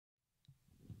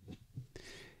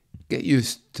get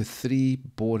used to three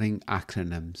boring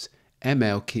acronyms: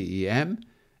 ML-KEM,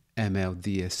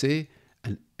 ML-DSA,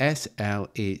 and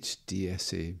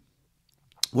SLH-DSA.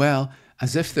 Well,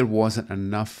 as if there wasn't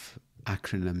enough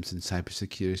acronyms in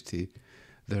cybersecurity,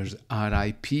 there's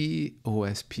RIP,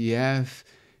 OSPF,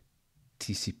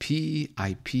 TCP,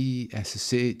 IP,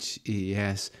 SSH,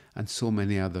 AES, and so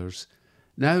many others.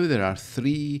 Now there are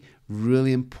three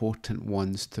really important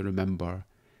ones to remember: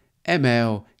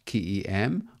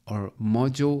 ML-KEM, or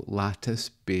Module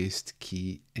Lattice-Based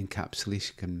Key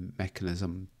Encapsulation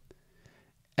Mechanism;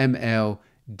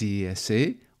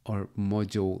 ML-DSA, or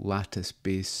Module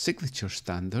Lattice-Based Signature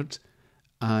Standard;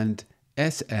 and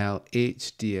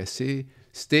SLH-DSA,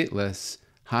 Stateless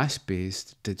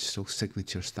Hash-Based Digital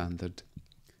Signature Standard.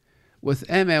 With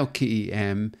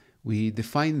ML-KEM, we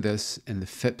define this in the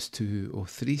FIPS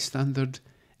 203 standard,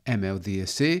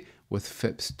 ML-DSA with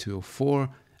FIPS 204,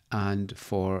 and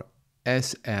for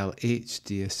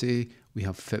SLH-DSA we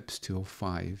have FIPS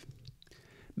 205.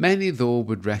 Many, though,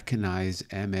 would recognize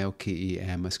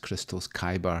ML-KEM as crystals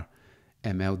Kyber,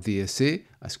 ML-DSA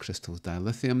as crystals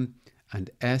dilithium, and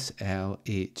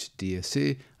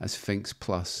SLH-DSA as Sphinx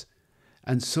Plus.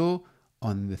 And so,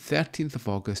 on the 13th of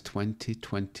August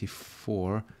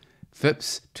 2024,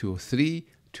 FIPS 203,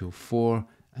 204,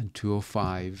 and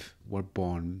 205 were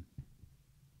born.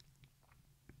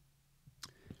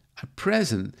 At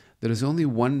present, there is only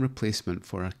one replacement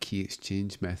for our key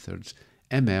exchange methods,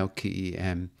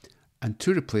 ML-KEM, and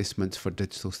two replacements for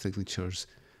digital signatures.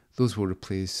 Those will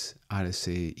replace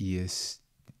RSA,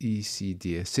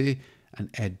 EC-DSA, and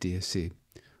ED-DSA.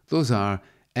 Those are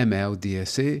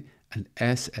ML-DSA and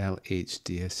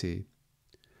SLH-DSA.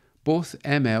 Both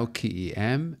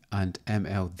ML-KEM and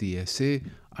ML-DSA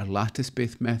are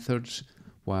lattice-based methods,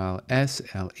 while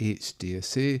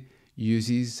SLH-DSA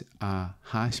uses a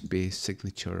hash-based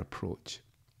signature approach.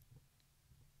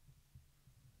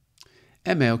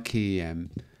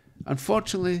 ML-KEM.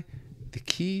 Unfortunately, the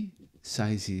key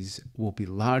sizes will be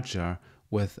larger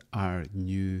with our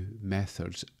new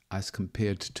methods as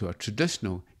compared to our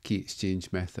traditional key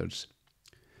exchange methods.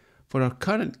 For our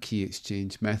current key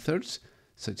exchange methods,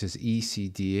 such as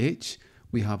ECDH,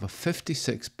 we have a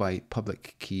 56-byte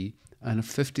public key and a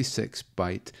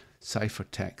 56-byte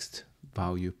ciphertext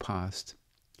value passed.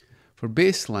 For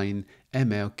baseline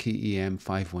ML-KEM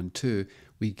 512,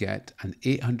 we get an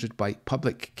 800-byte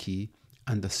public key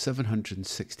and a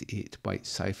 768-byte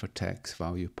ciphertext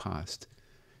value passed.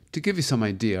 To give you some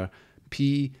idea,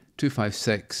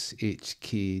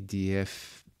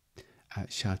 P256HKDF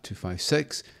at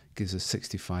SHA-256 gives us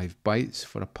 65 bytes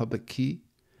for a public key,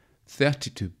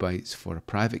 32 bytes for a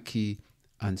private key,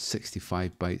 and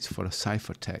 65 bytes for a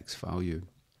ciphertext value.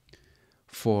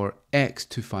 For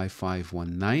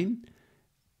X25519,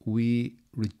 we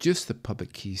reduce the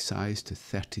public key size to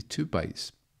 32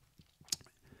 bytes.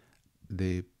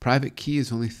 The private key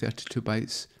is only 32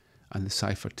 bytes, and the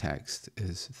ciphertext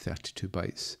is 32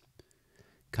 bytes.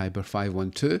 Kyber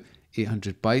 512,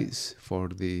 800 bytes for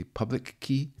the public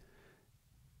key,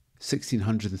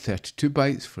 1632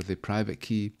 bytes for the private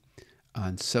key,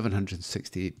 and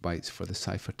 768 bytes for the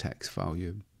ciphertext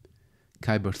value.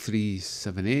 Kyber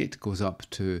 378 goes up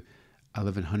to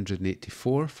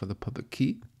 1184 for the public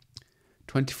key,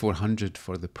 2400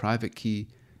 for the private key,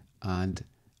 and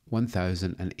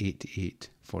 1088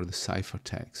 for the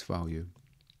ciphertext value.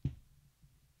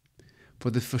 For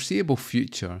the foreseeable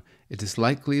future, it is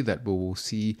likely that we will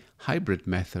see hybrid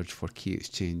methods for key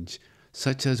exchange,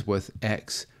 such as with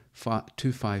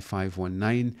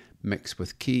X25519 mixed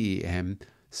with KEM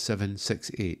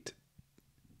 768.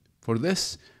 For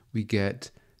this, we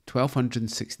get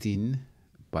 1216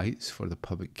 bytes for the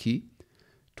public key,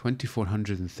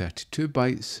 2432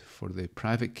 bytes for the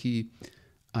private key,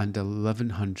 and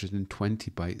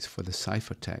 1120 bytes for the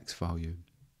ciphertext value.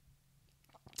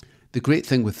 The great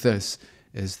thing with this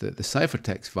is that the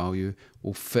ciphertext value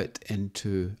will fit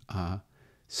into a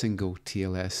single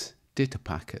TLS data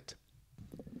packet.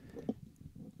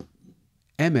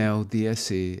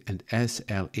 ML-DSA and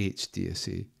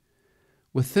SLH-DSA.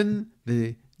 Within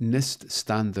the NIST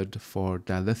standard for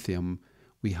dilithium,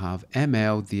 we have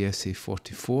ML-DSA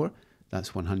 44,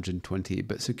 that's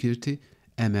 128-bit security,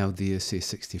 ML-DSA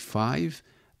 65,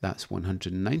 that's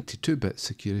 192-bit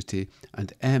security,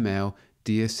 and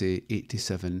ML-DSA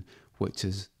 87, which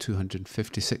is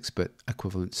 256-bit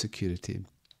equivalent security.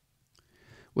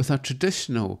 With our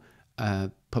traditional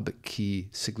public key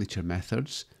signature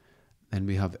methods, then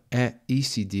we have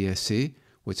ECDSA,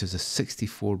 which is a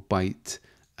 64-byte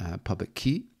public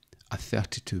key, a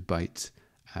 32-byte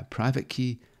private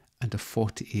key, and a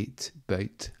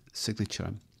 48-byte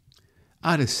signature.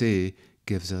 RSA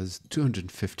gives us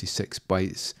 256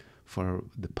 bytes for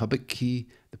the public key,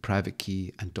 the private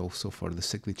key, and also for the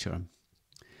signature.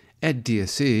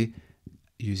 ML-DSA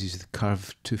uses the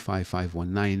curve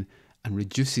 25519 and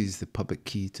reduces the public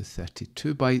key to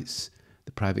 32 bytes,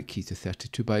 the private key to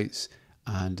 32 bytes,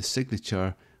 and the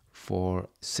signature for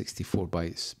 64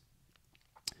 bytes.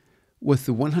 With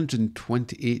the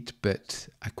 128-bit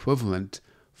equivalent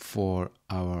for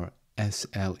our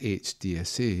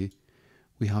SLH-DSA,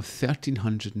 we have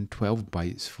 1312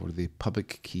 bytes for the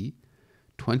public key,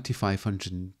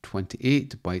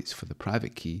 2528 bytes for the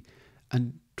private key,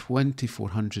 and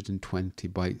 2420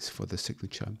 bytes for the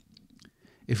signature.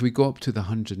 If we go up to the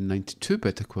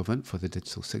 192-bit equivalent for the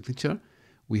digital signature,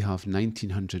 we have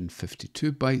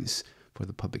 1952 bytes for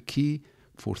the public key,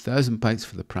 4000 bytes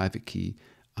for the private key,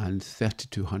 and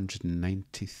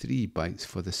 3293 bytes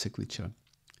for the signature.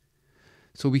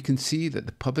 So we can see that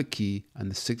the public key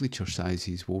and the signature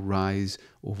sizes will rise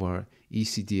over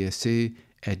ECDSA,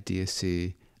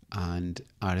 ED-DSA, and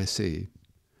RSA.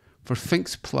 For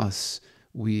FIPS Plus,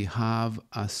 we have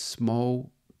a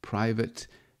small private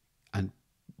and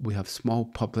we have small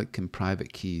public and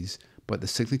private keys, but the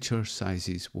signature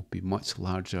sizes will be much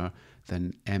larger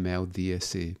than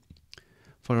ML-DSA.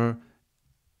 For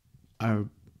our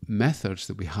methods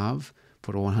that we have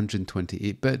for a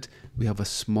 128-bit, we have a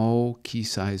small key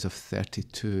size of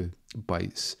 32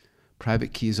 bytes.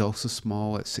 Private key is also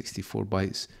small at 64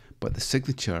 bytes, but the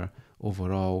signature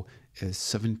overall is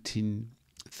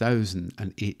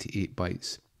 17,088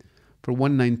 bytes. For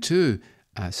 192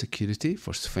 security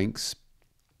for Sphinx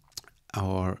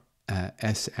or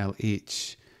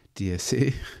SLH-DSA,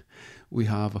 we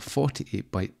have a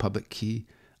 48-byte public key,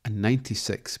 a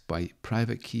 96-byte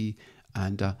private key,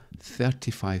 and a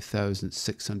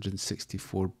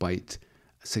 35,664 byte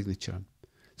signature.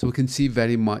 So we can see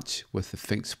very much with the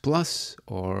FIPS Plus,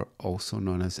 or also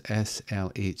known as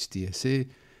SLH-DSA,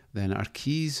 then our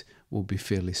keys will be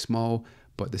fairly small,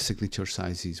 but the signature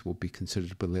sizes will be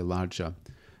considerably larger.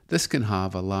 This can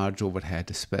have a large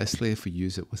overhead, especially if we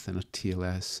use it within a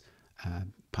TLS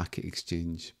packet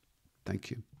exchange. Thank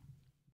you.